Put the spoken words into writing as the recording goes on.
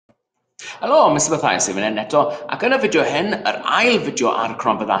Helo, Mr. Matthias yn fan eto, ac yn y fideo hyn, yr ail fideo ar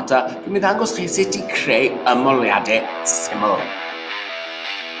Cronfa ddata, dwi'n mynd ddangos chi sut i creu ymholiadau syml.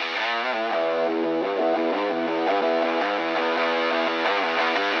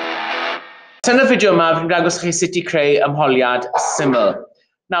 Yn y fideo yma, dwi'n dangos chi sut i creu ymholiad syml.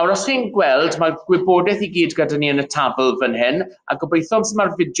 Nawr, os chi'n gweld, mae'r gwybodaeth i gyd gyda ni yn y tabl fan hyn, a gobeithio os mae'r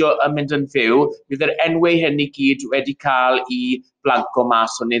fideo yn mynd yn fyw, bydd yr enwau hyn i gyd wedi cael i blanco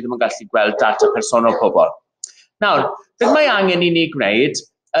mas, so ni ddim yn gallu gweld data personol pobl. Nawr, beth mae angen i ni gwneud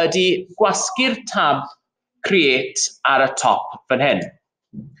ydy gwasgu'r tab create ar y top fan hyn.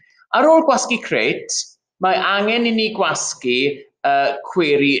 Ar ôl gwasgu create, mae angen i ni gwasgu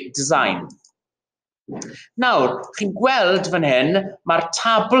query design. Nawr, chi'n gweld fan hyn, mae'r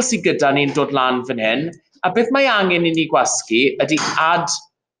tabl sydd gyda ni'n dod lan fan hyn, a beth mae angen i ni gwasgu ydy add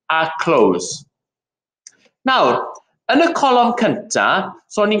a close. Nawr, yn y colofn cyntaf,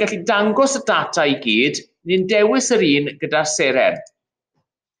 so ni'n gallu dangos y data i gyd, ni'n dewis yr un gyda'r seren,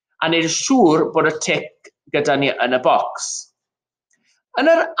 a wneud yn siŵr bod y tic gyda ni yn y bocs. Yn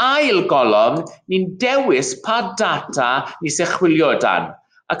yr ail golofn, ni'n dewis pa data ni sy'n chwilio dan.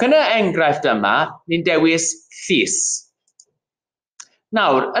 Ac yn y enghraifft yma, ni'n dewis llys.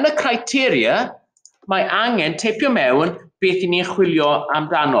 Nawr, yn y criteria, mae angen teipio mewn beth ni'n chwilio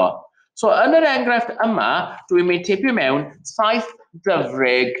amdano. So, yn yr enghraifft yma, dwi'n mynd teipio mewn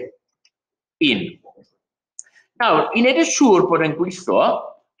 7.1. Nawr, i wneud yn siŵr bod yn gweithio,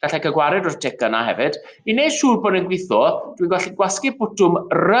 gallai gwared o'r tic yna hefyd, i wneud siŵr bod yn gweithio, dwi'n gallu gwasgu bwtwm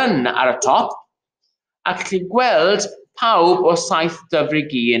run ar y top, ac chi'n gweld pawb o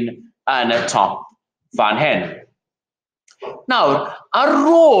 7.1 yn y top fan hyn. Nawr, ar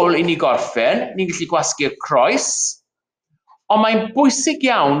ôl i ni gorffen, ni'n gallu gwasgu'r croes, ond mae'n bwysig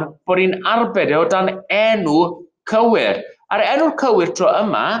iawn bod ni'n arbed o dan enw cywir. A'r enw cywir tro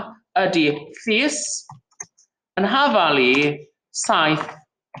yma ydy llys yn hafalu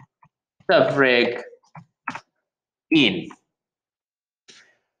 7.1.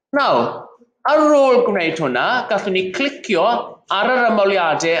 Nawr, ar ôl gwneud hwnna, gallwn ni clicio ar yr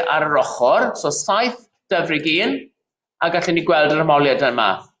ymholiadau ar yr ochr, so 7.1, a gallwn ni gweld yr ymholiad yma.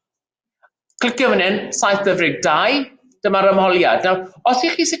 Clicio fan hyn, 7.2, dyma'r ymholiad. Nawr, os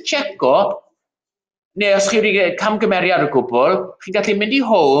chi sy'n checo, neu os chi wedi camgymeriad o gwbl, chi'n gallu mynd i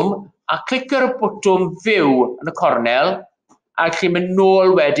home a clicio ar y bwtwm fyw yn y cornel, a chi'n mynd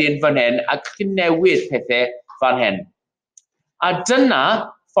nôl wedyn fan hyn, a chi'n newid pethau fan hyn. A dyna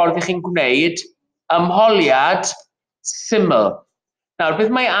ffordd i chi'n gwneud ymholiad syml. Nawr,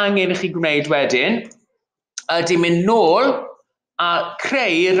 beth mae angen i chi gwneud wedyn ydy mynd nôl a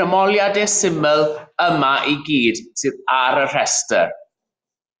creu'r ymholiadau syml yma i gyd sydd ar y rhestr.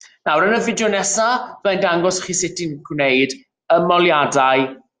 Nawr, yn y fideo nesaf, byddai'n dangos chi sut i'n gwneud ymholiadau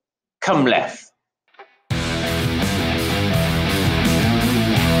cymhleth.